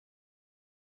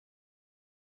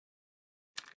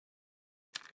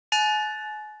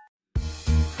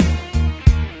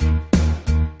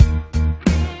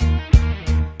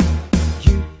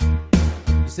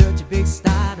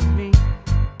inside of me.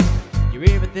 You're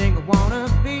everything I wanna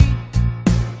be,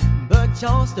 but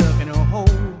you're stuck in a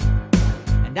hole,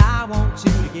 and I want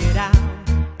you to get out.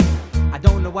 I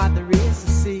don't know what there is to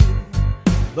see,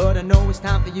 but I know it's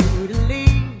time for you to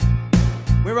leave.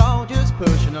 We're all just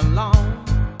pushing along,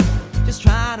 just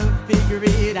trying to figure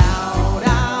it out,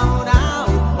 out, out.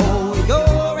 Oh,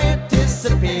 your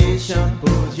anticipation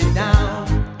pulls you down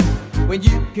when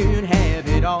you can have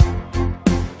it all.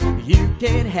 You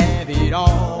can have it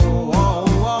all.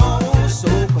 So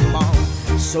come on,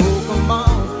 so come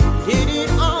on, get it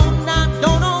on. I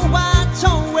don't know what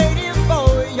you're waiting for.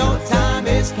 Your time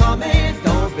is coming,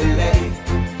 don't be late.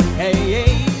 Hey,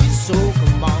 hey, so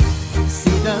come on,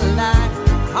 see the light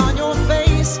on your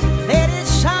face. Let it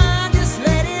shine, just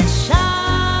let it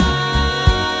shine.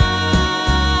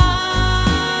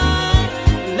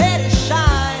 Let it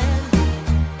shine.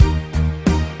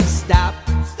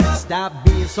 Stop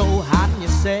being so hard on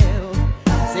yourself.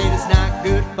 Said it's not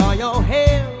good for your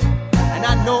health, and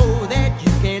I know that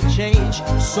you can't change.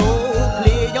 So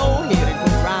clear your head and go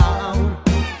round.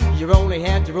 You only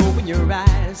have to open your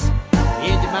eyes,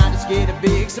 and you might just get a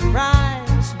big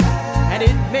surprise. And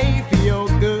it may feel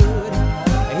good,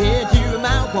 and you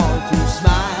might want to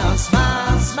smile,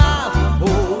 smile, smile.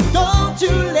 Oh, don't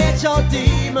you let your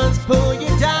demons pull you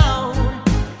down,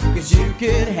 'cause you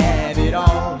can have it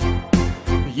all.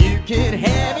 You can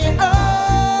have it all.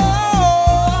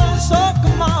 So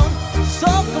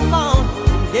come on,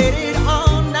 get it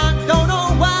on. I don't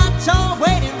know what you're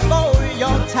waiting for.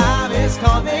 Your time is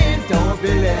coming, don't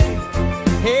be late.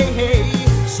 Hey, hey,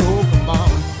 so come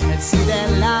on and see that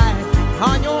light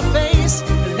on your face.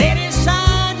 Let it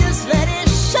shine, just let it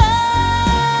shine.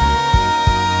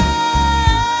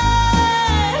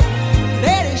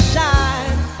 Let it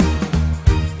shine.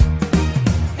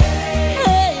 Hey,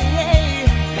 hey, hey.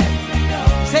 Let me know.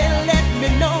 Say, let me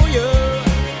know you.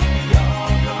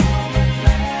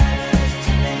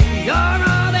 You're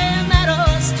all that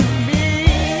matters to me.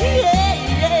 Hey,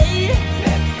 hey.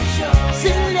 Let me show. I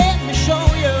said, let me show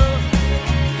you.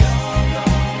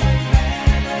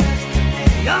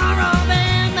 You're all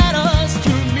that matters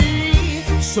to me.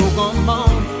 So come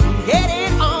on, get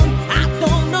it on. I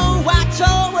don't know what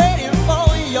you're waiting for.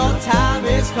 Your time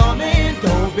is coming,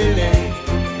 don't be late.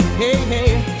 Hey,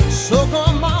 hey, so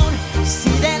come on,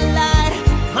 see that light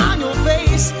on your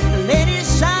face. Let it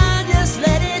shine, just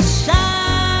let it shine.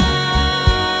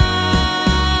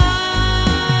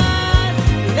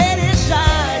 Let it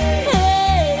shine,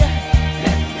 hey.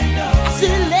 Let me know. I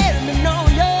said, let me know,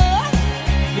 yeah.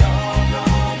 You're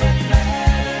all that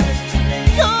matters to me.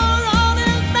 You're all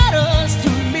that matters to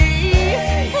me.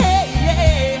 Hey,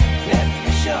 hey. Let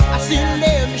me show. I said,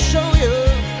 let me show you.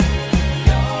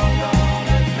 You're all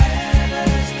that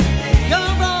matters to me.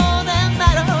 You're all that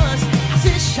matters. I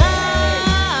said,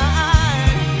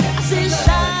 shine. I said,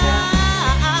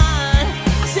 shine.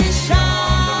 I said,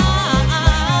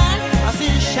 shine. I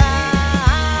said,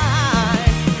 shine.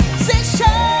 I said,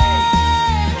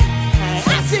 shine. I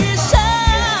said,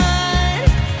 shine.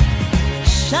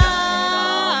 Shine.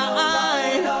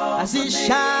 I said,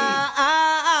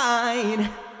 shine.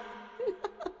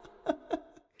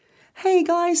 Hey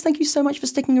guys, thank you so much for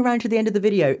sticking around to the end of the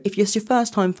video. If it's your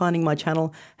first time finding my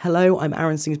channel, hello, I'm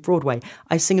Aaron Sings Broadway.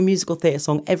 I sing a musical theatre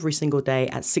song every single day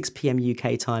at 6 PM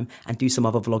UK time and do some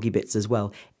other vloggy bits as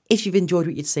well. If you've enjoyed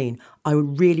what you've seen, I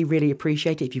would really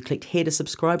appreciate it if you clicked here to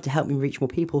subscribe to help me reach more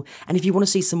people. And if you want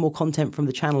to see some more content from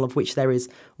the channel, of which there is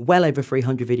well over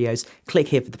 300 videos, click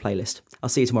here for the playlist. I'll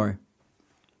see you tomorrow.